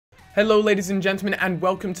Hello ladies and gentlemen, and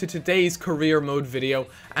welcome to today's career mode video.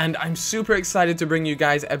 And I'm super excited to bring you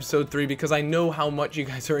guys episode 3 because I know how much you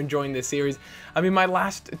guys are enjoying this series. I mean, my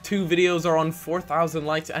last 2 videos are on 4,000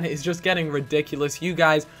 likes and it's just getting ridiculous. You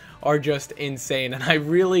guys are just insane, and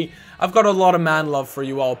I've got a lot of man love for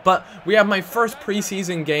you all. But we have my first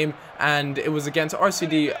preseason game, and it was against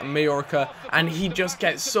RCD Mallorca, and he just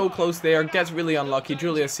gets so close there, gets really unlucky.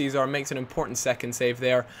 Julius Caesar makes an important second save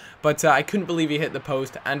there, but I couldn't believe he hit the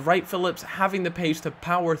post, and Wright Phillips having the pace to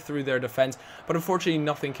power through their defense, but unfortunately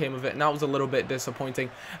nothing came of it, and that was a little bit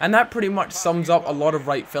disappointing. And that pretty much sums up a lot of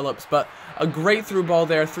Wright Phillips, but a great through ball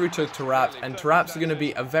there through to Tarap, and Tarap's going to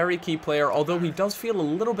be a very key player, although he does feel a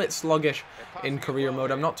little bit sluggish in career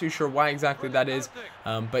mode. I'm not too sure why exactly that is,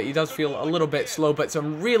 but he does feel a little bit slow, but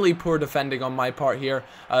some really poor defending on my part here.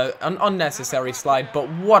 An unnecessary slide, but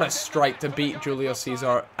what a strike to beat Julius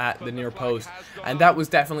Caesar at the near post. And that was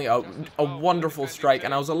definitely a wonderful strike,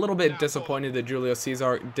 and I was a little bit disappointed that Julius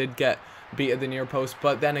Caesar did get beat at the near post,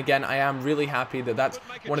 but then again, I am really happy that that's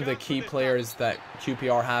one of the key players that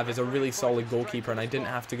QPR have, is a really solid goalkeeper, and I didn't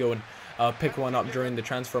have to go and pick one up during the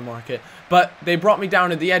transfer market. But they brought me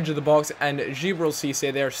down at the edge of the box, and Gibril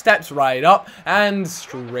Cisse there steps right up and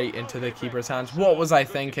straight into the keeper's hands. What was I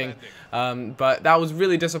thinking? But that was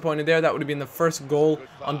really disappointing there. That would have been the first goal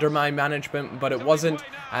under my management, but it wasn't,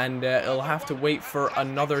 and it'll have to wait for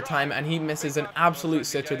another time, and he misses an absolute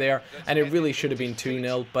sitter there, and it really should have been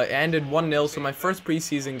 2-0, but it ended 1-0, so my first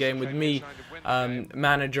preseason game with me,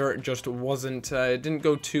 manager, just didn't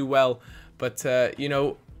go too well. But, you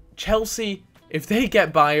know, Chelsea, if they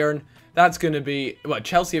get Bayern, that's going to be... Well,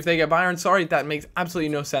 Chelsea, if they get Bayern, sorry, that makes absolutely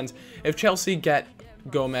no sense. If Chelsea get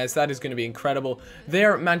Gomez, that is going to be incredible.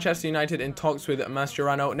 They're Manchester United in talks with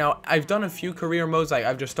Mascherano. Now, I've done a few career modes.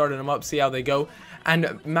 I've just started them up, see how they go.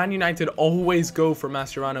 And Man United always go for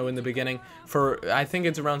Mascherano in the beginning for, I think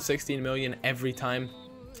it's around 16 million every time.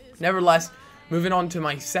 Nevertheless, moving on to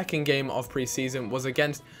my second game of preseason was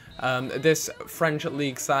against this French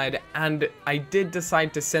league side, and I did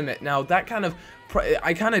decide to sim it. Now, that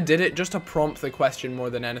I kind of did it just to prompt the question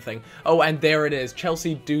more than anything. Oh, and there it is.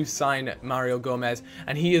 Chelsea do sign Mario Gomez,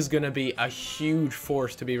 and he is going to be a huge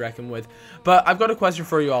force to be reckoned with. But I've got a question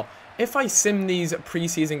for you all. If I sim these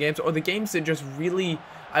preseason games, or the games that just really...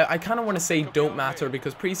 I kind of want to say don't matter,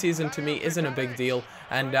 because preseason to me isn't a big deal,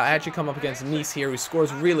 and I actually come up against Nice here, who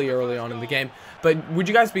scores really early on in the game. But would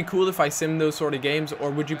you guys be cool if I sim those sort of games, or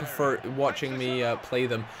would you prefer watching me play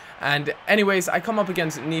them? And anyways, I come up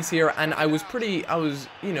against Nice here, and I was,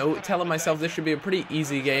 you know, telling myself this should be a pretty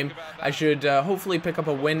easy game. I should hopefully pick up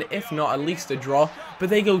a win, if not at least a draw. But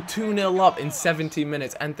they go 2-0 up in 70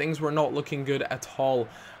 minutes, and things were not looking good at all.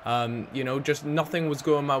 You know, just nothing was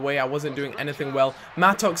going my way. I wasn't doing anything well.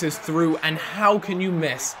 Mattox is through, and how can you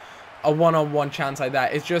miss a one-on-one chance like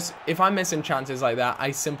that? It's just, if I'm missing chances like that, I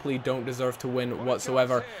simply don't deserve to win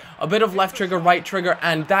whatsoever. A bit of left trigger, right trigger,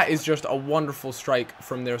 and that is just a wonderful strike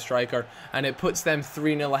from their striker, and it puts them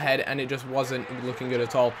 3-0 ahead, and it just wasn't looking good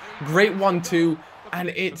at all. Great 1-2. And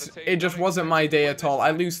it just wasn't my day at all. I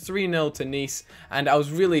lose 3-0 to Nice, and I was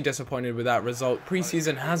really disappointed with that result.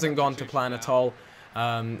 Preseason hasn't gone to plan at all.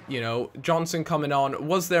 You know, Johnson coming on.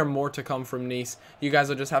 Was there more to come from Nice? You guys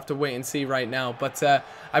will just have to wait and see right now. But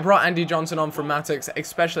I brought Andy Johnson on for Mattox,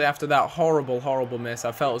 especially after that horrible miss.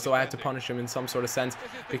 I felt as though I had to punish him in some sort of sense,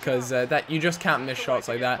 because that you just can't miss shots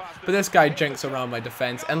like that. But this guy jinks around my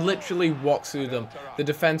defense and literally walks through them. The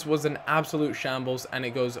defense was an absolute shambles, and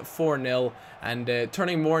it goes 4-0, and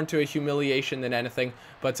turning more into a humiliation than anything.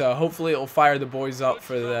 But hopefully it'll fire the boys up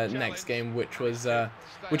for the next game, which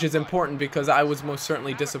is important, because I was most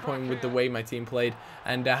certainly disappointed with the way my team played,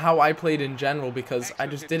 and how I played in general, because I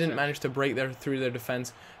just didn't manage to break through their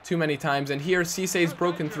defense too many times. And here Cisse's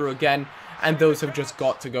broken through again, and those have just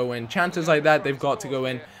got to go in. Chances like that, they've got to go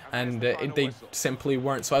in, and they simply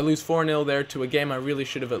weren't. So I lose 4-0 there to a game I really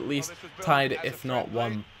should have at least tied, if not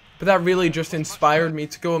won. But that really just inspired me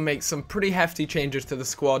to go and make some pretty hefty changes to the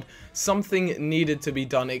squad. Something needed to be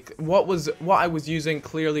done. What I was using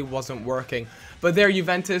clearly wasn't working. But there,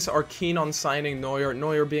 Juventus are keen on signing Neuer.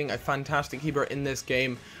 Neuer being a fantastic keeper in this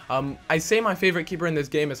game. I say my favorite keeper in this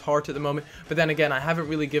game is Hart at the moment, but then again, I haven't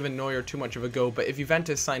really given Neuer too much of a go. But if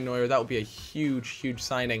Juventus sign Neuer, that would be a huge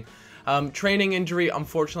signing. Training injury,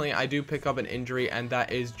 unfortunately, I do pick up an injury, and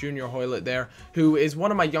that is Junior Hoylett there, who is one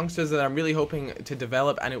of my youngsters that I'm really hoping to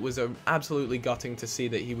develop, and it was absolutely gutting to see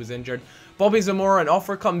that he was injured. Bobby Zamora, an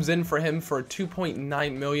offer comes in for him for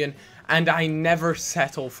 2.9 million, and I never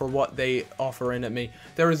settle for what they offer in at me.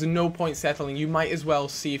 There is no point settling. You might as well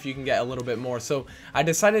see if you can get a little bit more. So I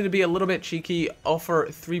decided to be a little bit cheeky, offer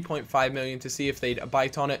 3.5 million to see if they'd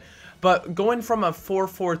bite on it. But going from a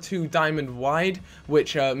 4-4-2 diamond wide,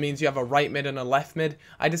 which means you have a right mid and a left mid,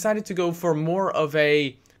 I decided to go for more of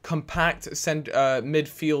a compact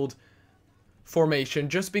midfield formation,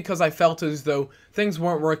 just because I felt as though things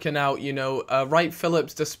weren't working out. You know, Wright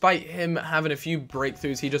Phillips, despite him having a few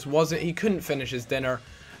breakthroughs, he couldn't finish his dinner.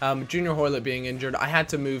 Junior Hoylett being injured, I had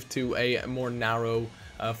to move to a more narrow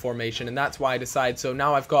formation, and that's why I decided. So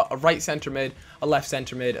now I've got a right center mid, a left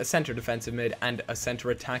center mid, a center defensive mid, and a center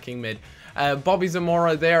attacking mid. Bobby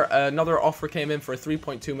Zamora there, another offer came in for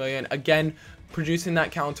 3.2 million. Again, producing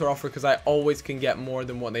that counter offer because I always can get more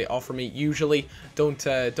than what they offer me. Usually, don't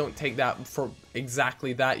take that for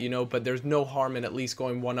exactly that, you know, but there's no harm in at least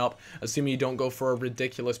going one up, assuming you don't go for a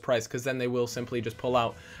ridiculous price, because then they will simply just pull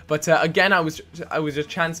out. But again, I was just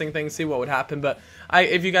chancing things, see what would happen. But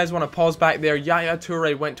if you guys want to pause back there, Yaya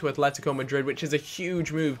Toure went to Atletico Madrid, which is a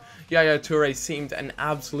huge move. Yaya Toure seemed an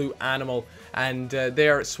absolute animal, and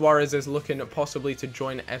there Suarez is looking possibly to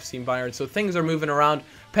join FC Bayern. So things are moving around.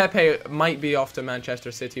 Pepe might be off to Manchester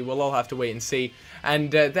City. We'll all have to wait and see. And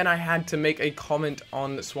then I had to make a comment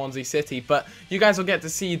on Swansea City, but you guys will get to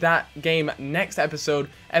see that game next episode,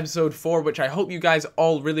 episode 4, which I hope you guys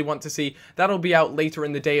all really want to see. That'll be out later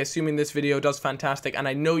in the day, assuming this video does fantastic, and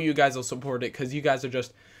I know you guys will support it because you guys are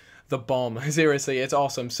just the bomb. Seriously, it's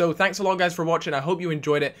awesome. So thanks a lot, guys, for watching. I hope you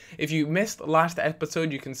enjoyed it. If you missed last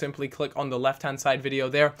episode, you can simply click on the left hand side video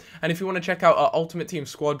there, and if you want to check out Ultimate Team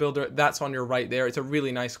Squad Builder, that's on your right there. It's a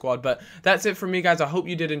really nice squad. But that's it from me, guys. I hope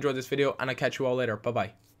you did enjoy this video, and I'll catch you all later. Bye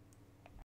bye.